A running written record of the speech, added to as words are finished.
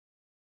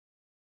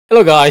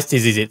Hello guys,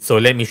 this is it. So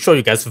let me show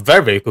you guys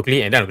very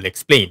quickly and then I will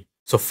explain.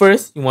 So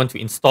first, you want to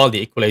install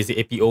the Equalizer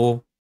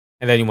APO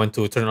and then you want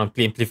to turn on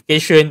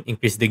preamplification,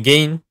 increase the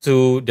gain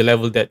to the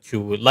level that you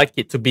would like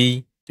it to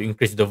be to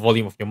increase the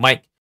volume of your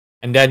mic.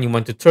 And then you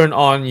want to turn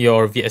on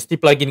your VST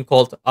plugin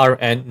called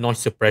RNNoise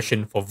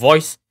Suppression for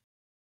voice.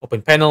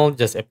 Open panel,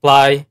 just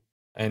apply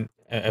and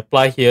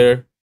apply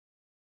here,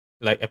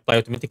 like apply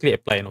automatically,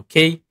 apply and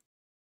OK.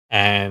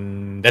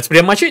 And that's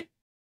pretty much it.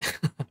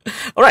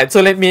 All right,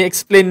 so let me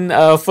explain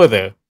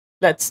further.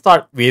 Let's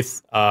start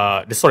with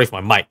the story of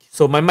my mic.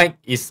 So my mic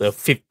is a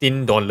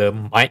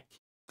 $15 mic,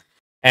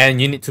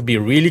 and you need to be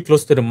really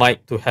close to the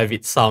mic to have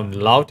it sound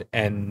loud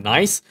and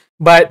nice.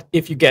 But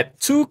if you get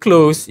too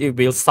close, it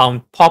will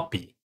sound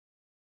poppy.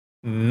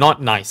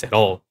 Not nice at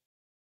all.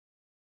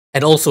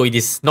 And also, it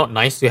is not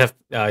nice to have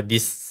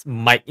this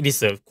mic. It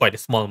is quite a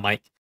small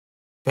mic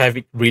to have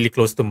it really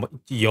close to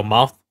your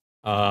mouth.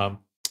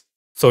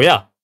 So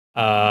yeah,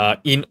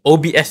 in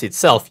OBS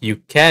itself, you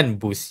can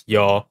boost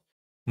your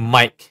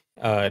mic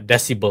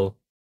decibel,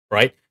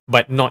 right?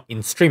 But not in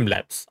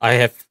Streamlabs. I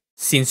have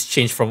since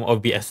changed from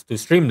OBS to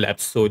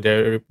Streamlabs, so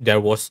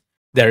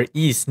there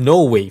is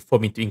no way for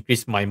me to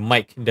increase my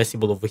mic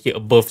decibel over here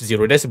above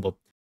 0 decibel.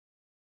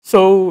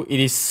 So it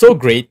is so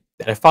great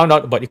that I found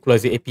out about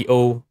Equalizer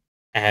APO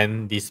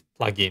and this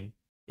plugin.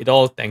 It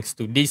all thanks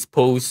to this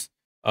post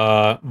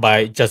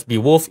by Just Be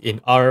Wolf in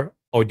our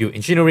audio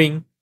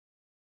engineering.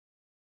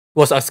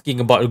 Was asking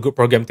about a good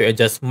program to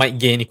adjust mic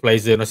gain,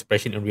 equalizer, noise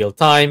suppression in real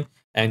time.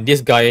 And this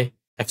guy,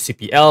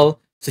 FCPL,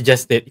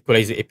 suggested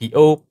Equalizer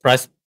APO,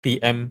 press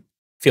PM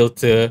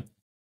filter,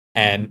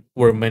 and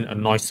Wurman a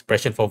noise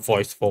suppression for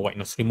voice for white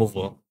noise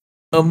removal.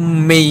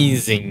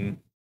 Amazing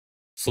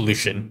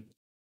solution.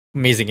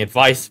 Amazing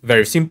advice,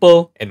 very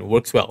simple, and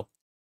works well.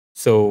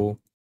 So,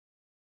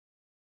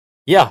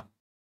 yeah,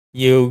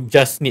 you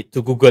just need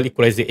to Google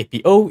Equalizer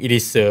APO. It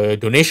is a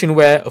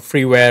donationware, a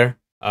freeware.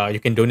 You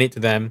can donate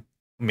to them.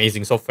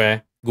 Amazing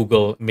software.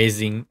 Google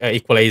amazing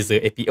Equalizer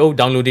APO,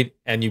 download it,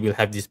 and you will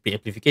have this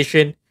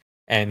preamplification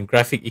and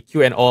graphic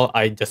EQ and all.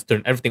 I just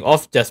turned everything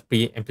off, just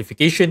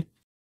preamplification,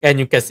 and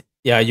you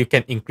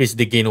can increase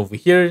the gain over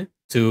here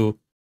to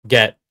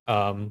get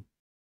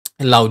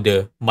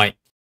louder mic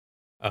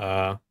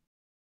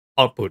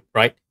output,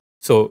 right?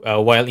 So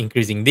while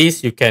increasing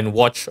this, you can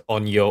watch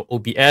on your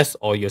OBS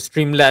or your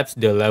Streamlabs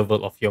the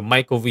level of your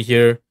mic over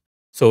here.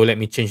 So let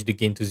me change the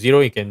gain to 0.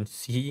 You can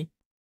see.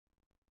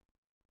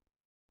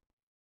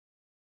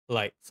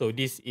 Like, so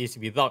this is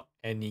without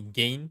any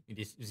gain. It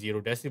is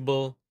 0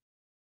 decibel.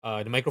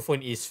 The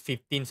microphone is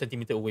 15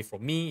 centimeter away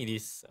from me. It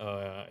is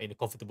in a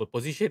comfortable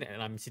position,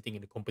 and I'm sitting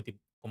in a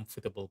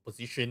comfortable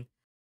position.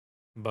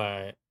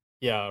 But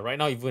yeah, right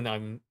now,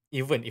 even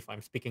if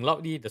I'm speaking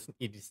loudly,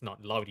 it is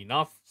not loud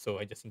enough. So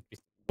I just increase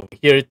over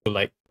here to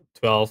like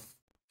 12,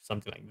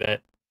 something like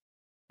that.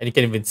 And you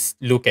can even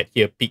look at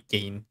here, peak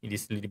gain. It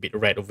is a little bit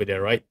red over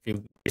there, right? If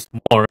you increase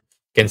more,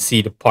 you can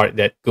see the part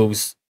that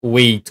goes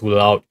way too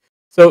loud.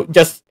 So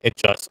just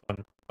adjust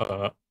on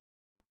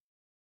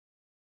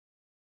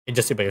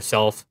adjust it by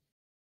yourself.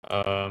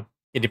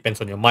 It depends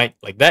on your mic,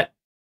 like that.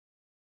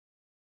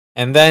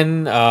 And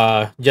then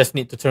just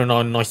need to turn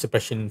on noise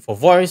suppression for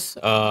voice.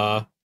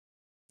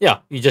 Yeah,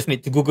 you just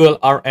need to Google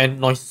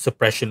RNNoise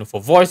Suppression for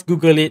voice.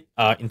 Google it,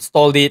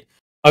 install it.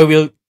 I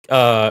will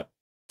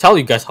tell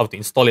you guys how to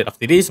install it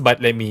after this,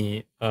 but let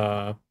me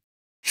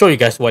show you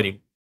guys what it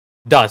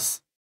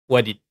does.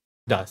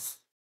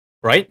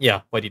 Right?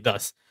 Yeah, what it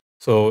does.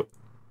 So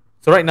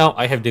right now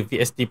I have the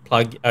VST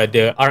plug,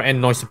 the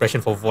RNNoise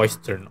Suppression for voice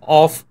turned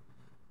off.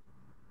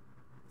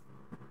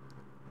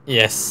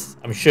 Yes,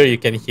 I'm sure you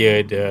can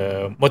hear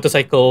the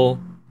motorcycle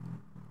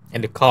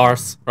and the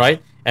cars,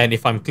 right? And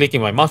if I'm clicking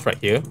my mouse right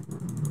here,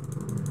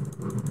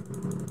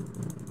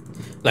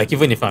 like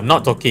even if I'm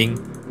not talking,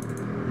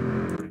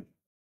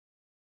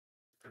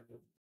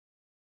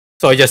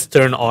 so I just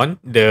turn on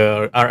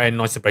the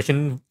RNNoise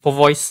Suppression for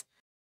voice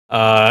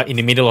in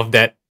the middle of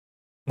that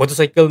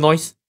motorcycle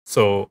noise.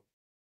 So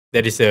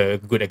that is a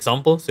good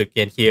example. So you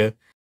can hear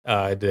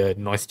the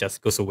noise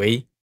just goes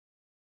away.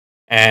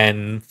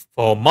 And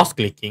for mouse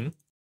clicking,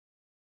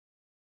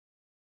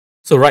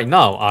 so right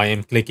now I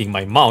am clicking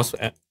my mouse,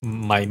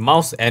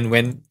 and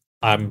when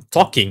I'm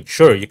talking,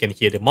 sure, you can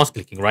hear the mouse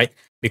clicking, right?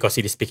 Because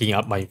it is picking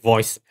up my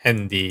voice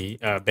and the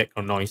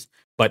background noise.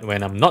 But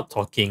when I'm not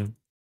talking,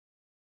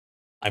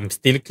 I'm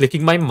still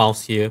clicking my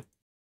mouse here,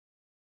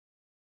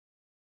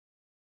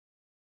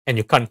 and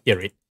you can't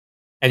hear it.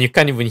 And you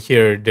can't even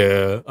hear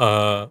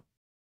the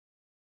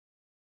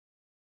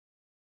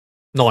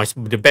noise,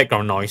 the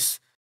background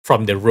noise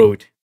from the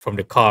road, from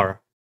the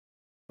car,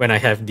 when I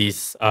have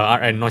this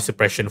RNNoise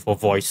suppression for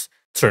voice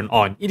turned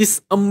on. It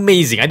is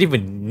amazing. I didn't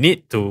even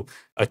need to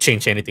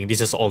change anything.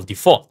 This is all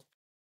default.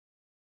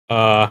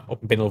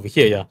 Open panel over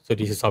here, yeah. So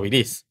this is how it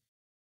is.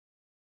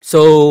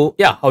 So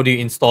yeah, how do you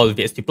install the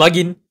VST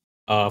plugin?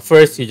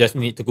 First, you just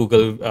need to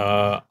Google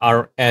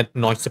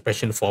RNNoise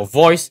suppression for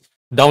voice,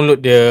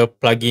 download the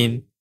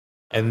plugin,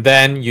 and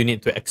then you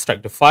need to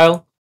extract the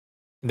file.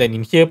 then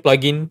in here,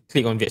 plugin,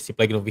 click on VST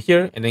plugin over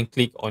here, and then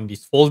click on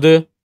this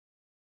folder.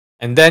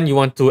 And then you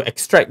want to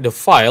extract the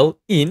file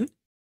in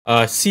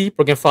C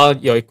program file,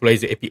 your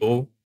Equalizer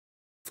APO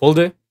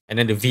folder, and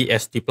then the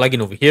VST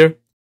plugin over here.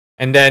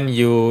 And then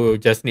you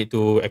just need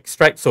to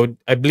extract. So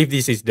I believe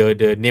this is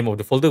the name of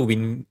the folder,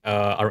 Win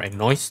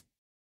RNNoise.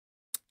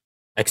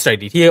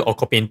 Extract it here or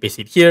copy and paste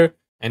it here.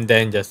 And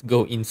then just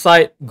go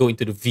inside, go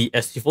into the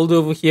VST folder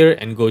over here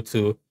and go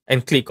to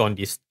and click on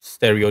this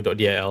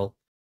stereo.dll.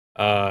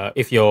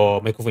 If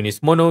your microphone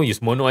is mono,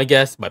 use mono, I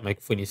guess, but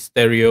microphone is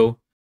stereo.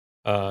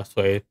 So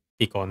I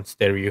click on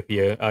stereo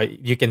here.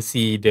 You can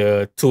see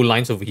the 2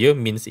 lines over here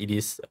means it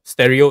is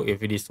stereo.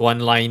 If it is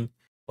 1 line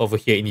over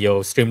here in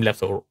your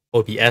Streamlabs or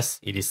OBS,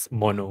 it is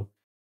mono.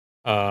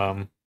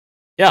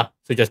 Yeah,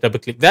 so just double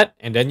click that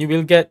and then you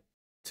will get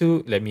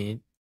to, let me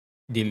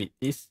delete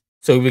this.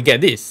 So we will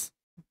get this.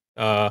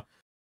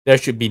 There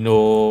should be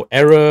no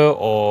error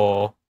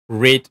or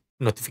red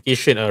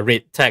notification,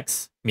 red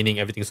text, meaning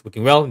everything's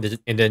working well.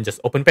 And then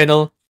just open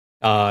panel,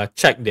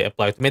 check the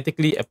apply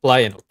automatically, apply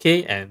and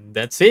okay, and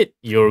that's it.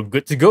 You're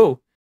good to go.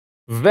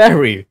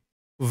 Very,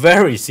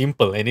 very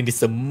simple, and it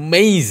is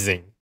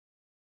amazing.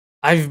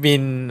 I've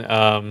been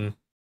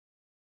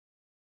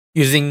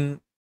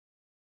using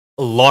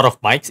a lot of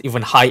mics,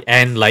 even high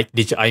end like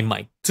DJI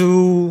Mic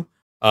 2,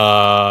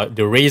 the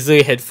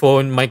Razer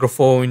headphone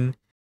microphone,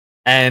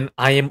 and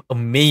I am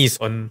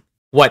amazed on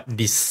what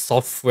this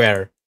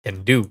software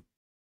can do.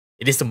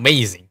 It is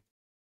amazing.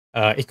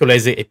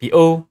 Equalizer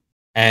APO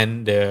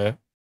and the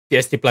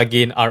PST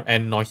plugin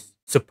RNNoise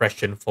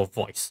suppression for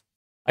voice.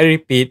 I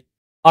repeat,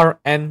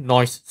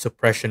 RNNoise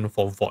suppression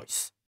for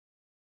voice.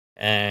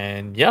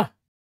 And yeah,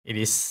 it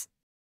is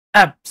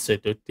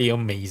absolutely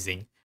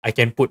amazing. I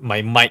can put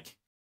my mic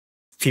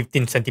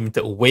 15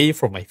 centimeter away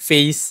from my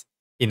face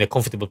in a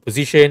comfortable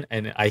position,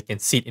 and I can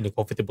sit in a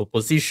comfortable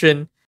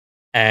position,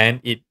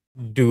 and it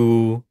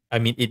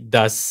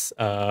does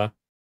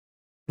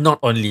not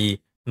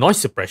only noise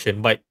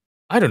suppression, but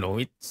I don't know,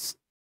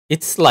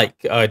 it's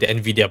like the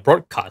NVIDIA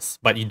Broadcast,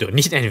 but you don't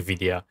need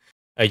NVIDIA.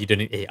 You don't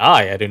need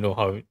AI. I don't know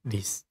how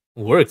this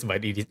works,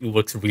 but it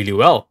works really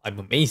well. I'm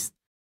amazed.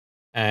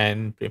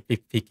 And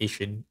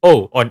amplification.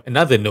 Oh, on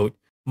another note,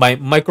 my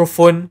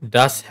microphone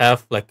does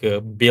have like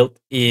a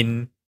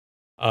built-in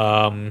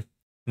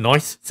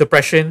noise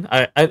suppression.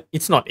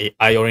 It's not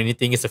AI or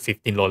anything. It's a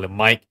 $15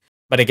 mic,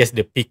 but I guess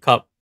the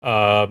pickup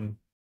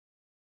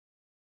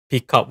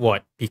pickup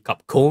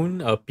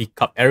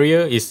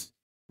area is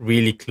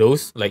really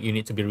close. Like you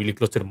need to be really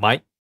close to the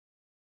mic,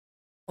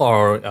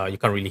 or you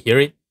can't really hear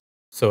it.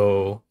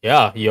 So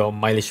yeah, your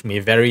mileage may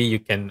vary. You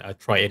can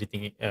try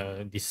editing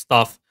this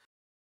stuff,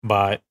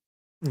 but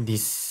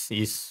this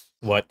is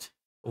what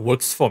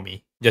works for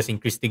me. Just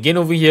increase the gain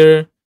over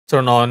here,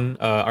 turn on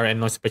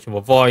RNNoise suppression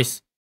for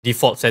voice,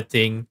 default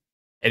setting,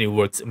 and it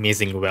works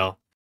amazingly well.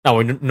 Now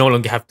I no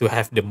longer have to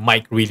have the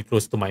mic really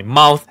close to my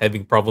mouth,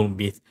 having problem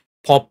with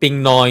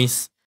popping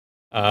noise,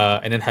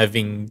 and then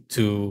having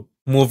to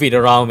move it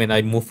around when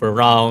I move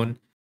around.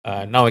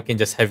 Now I can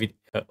just have it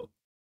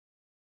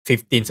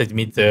 15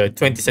 centimeter,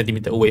 20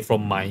 centimeter away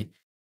from my,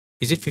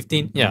 is it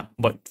 15? Yeah,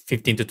 about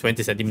 15 to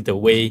 20 centimeter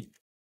away.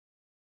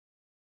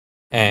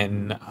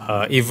 And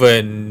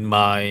even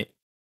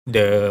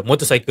the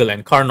motorcycle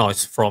and car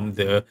noise from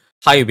the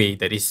highway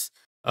that is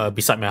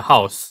beside my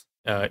house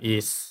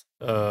is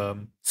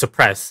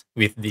suppressed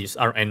with this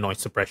RNNoise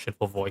suppression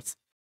for voice.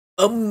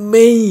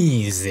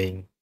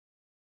 Amazing.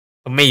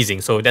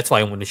 So that's why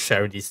I want to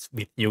share this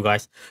with you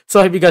guys. So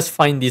I hope you guys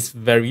find this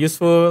very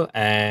useful,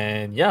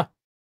 and yeah,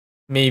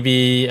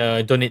 maybe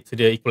donate to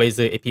the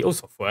Equalizer APO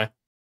software,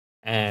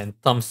 and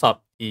thumbs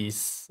up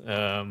this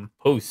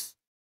post.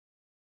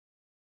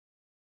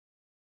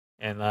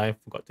 And I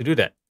forgot to do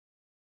that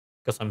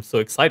because I'm so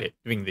excited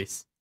doing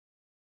this.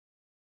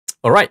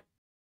 All right,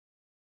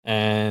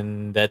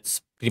 and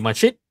that's pretty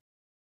much it.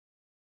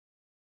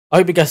 I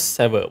hope you guys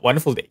have a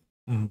wonderful day.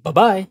 Bye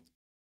bye.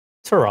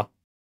 Ta-ra.